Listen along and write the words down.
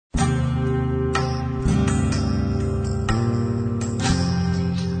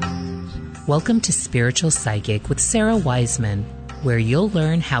Welcome to Spiritual Psychic with Sara Wiseman, where you'll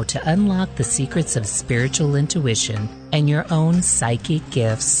learn how to unlock the secrets of spiritual intuition and your own psychic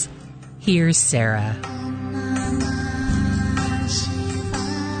gifts. Here's Sara.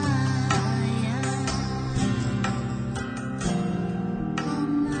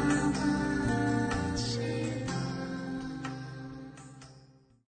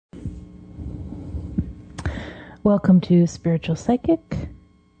 Welcome to Spiritual Psychic.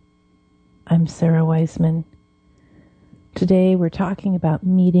 I'm Sara Wiseman. Today we're talking about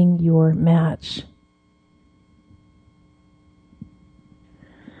meeting your match.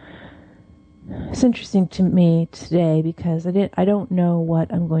 It's interesting to me today because I don't know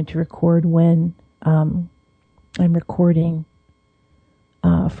what I'm going to record when I'm recording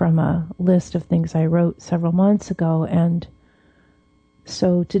from a list of things I wrote several months ago, and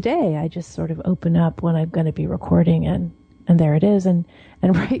so today I just sort of open up when I'm going to be recording, and there it is. And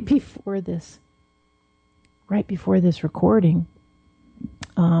right before this recording,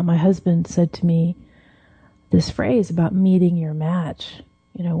 my husband said to me this phrase about meeting your match.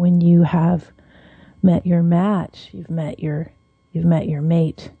 You know, when you have met your match, you've met your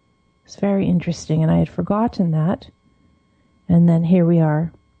mate. It's very interesting, and I had forgotten that. And then here we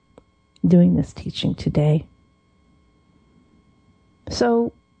are doing this teaching today.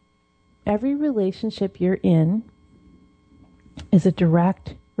 So, every relationship you're in is a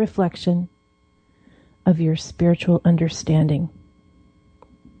direct reflection of your spiritual understanding.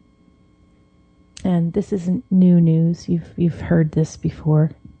 And this isn't new news. You've heard this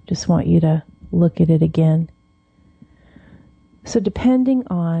before. Just want you to look at it again. So, depending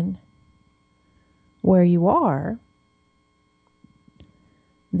on where you are,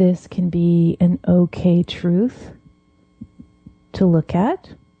 this can be an okay truth to look at,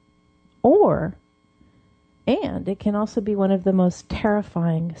 and it can also be one of the most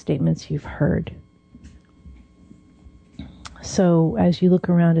terrifying statements you've heard. So as you look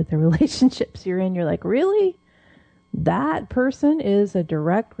around at the relationships you're in, you're like, really? That person is a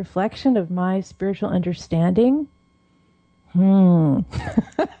direct reflection of my spiritual understanding? Better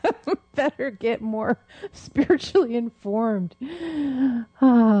get more spiritually informed. And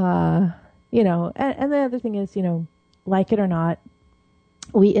the other thing is, like it or not,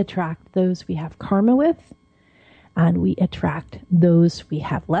 we attract those we have karma with, and we attract those we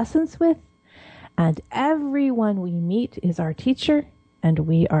have lessons with, and everyone we meet is our teacher, and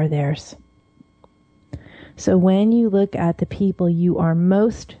we are theirs. So when you look at the people you are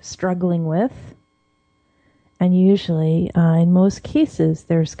most struggling with, and usually, in most cases,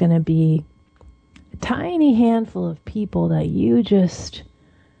 there's going to be a tiny handful of people that you just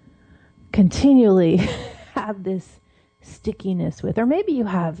continually have this stickiness with, or maybe you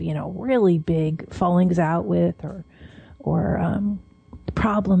have, really big fallings out with, or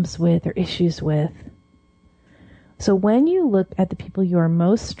problems with, or issues with. So when you look at the people you are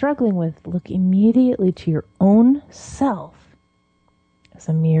most struggling with, look immediately to your own self as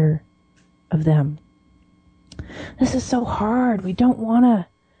a mirror of them. This is so hard. We don't want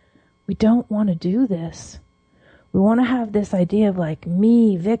to do this. We want to have this idea of like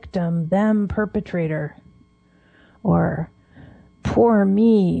me, victim, them, perpetrator. Or poor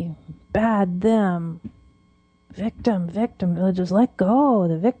me, bad them, victim. Just let go of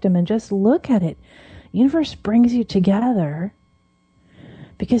the victim and just look at it. The universe brings you together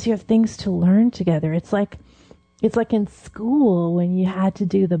because you have things to learn together. It's like in school when you had to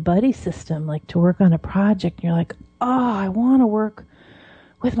do the buddy system, like to work on a project. And you're like, oh, I want to work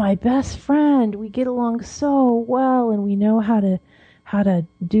with my best friend. We get along so well, and we know how to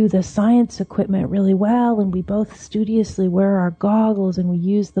do the science equipment really well, and we both studiously wear our goggles, and we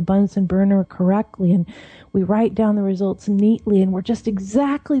use the Bunsen burner correctly, and we write down the results neatly, and we're just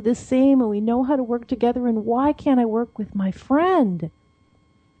exactly the same, and we know how to work together, and why can't I work with my friend?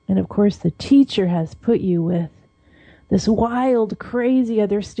 And of course the teacher has put you with this wild, crazy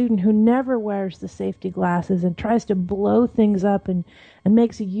other student who never wears the safety glasses and tries to blow things up and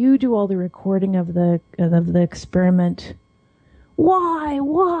makes you do all the recording of the experiment. Why?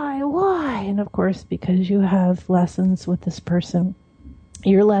 And of course, because you have lessons with this person.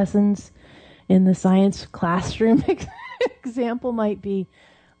 Your lessons in the science classroom example might be,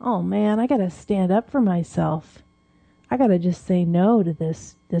 oh man, I gotta stand up for myself. I gotta just say no to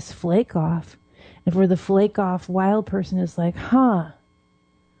this flake off. And for the flake off wild person is like, I'm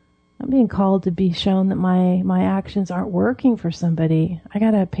being called to be shown that my actions aren't working for somebody. I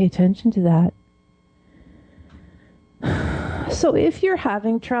gotta pay attention to that. So if you're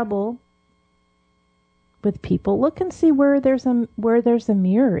having trouble with people, look and see where there's a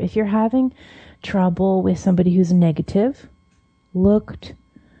mirror. If you're having trouble with somebody who's negative, look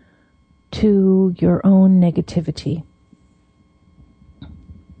to your own negativity.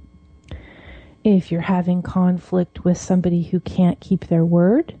 If you're having conflict with somebody who can't keep their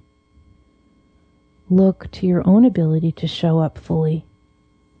word, look to your own ability to show up fully.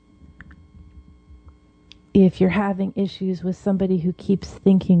 If you're having issues with somebody who keeps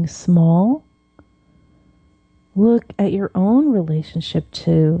thinking small, look at your own relationship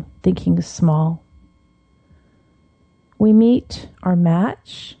to thinking small. We meet our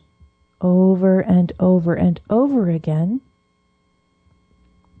match over and over and over again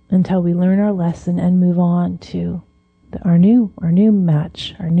until we learn our lesson and move on to our new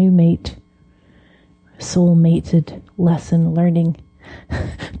match, our new mate, soul-mated lesson learning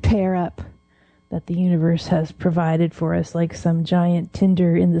pair up that the universe has provided for us, like some giant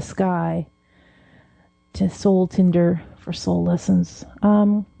Tinder in the sky, to soul Tinder for soul lessons.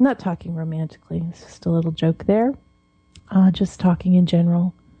 Not talking romantically, it's just a little joke there. Just talking in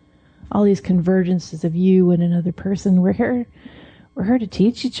general. All these convergences of you and another person. We're here to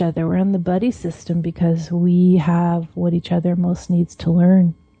teach each other. We're on the buddy system because we have what each other most needs to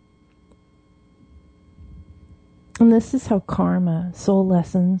learn. And this is how karma, soul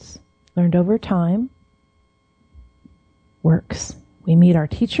lessons, learned over time, works. We meet our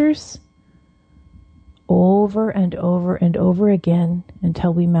teachers over and over and over again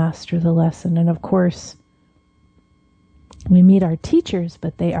until we master the lesson. And of course, we meet our teachers,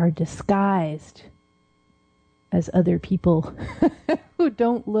 but they are disguised as other people who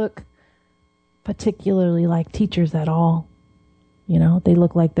don't look particularly like teachers at all. You know, they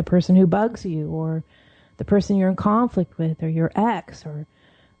look like the person who bugs you, or the person you're in conflict with, or your ex, or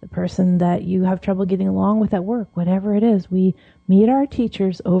the person that you have trouble getting along with at work, whatever it is. We meet our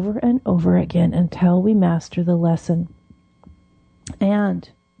teachers over and over again until we master the lesson. And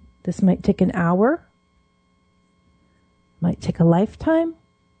this might take an hour, might take a lifetime,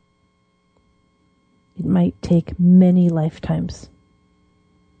 it might take many lifetimes.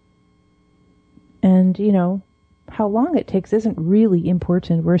 And, you know, how long it takes isn't really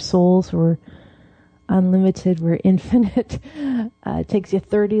important. We're souls, we're unlimited, we're infinite. It takes you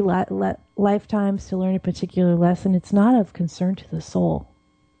 30 lifetimes to learn a particular lesson. It's not of concern to the soul.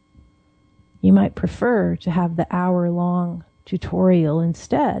 You might prefer to have the hour-long tutorial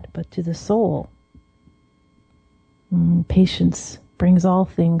instead, but to the soul, patience brings all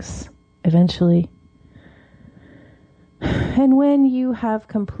things eventually. And when you have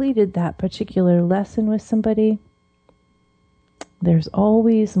completed that particular lesson with somebody, there's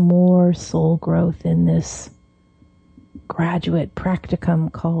always more soul growth in this graduate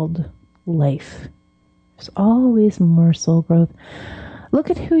practicum called life. There's always more soul growth. Look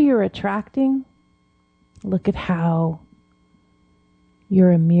at who you're attracting. Look at how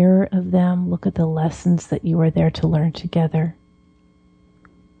you're a mirror of them. Look at the lessons that you are there to learn together.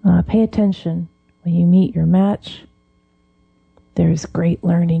 Pay attention when you meet your match. There's great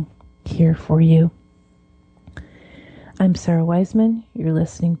learning here for you. I'm Sara Wiseman. You're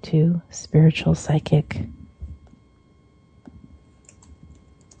listening to Spiritual Psychic.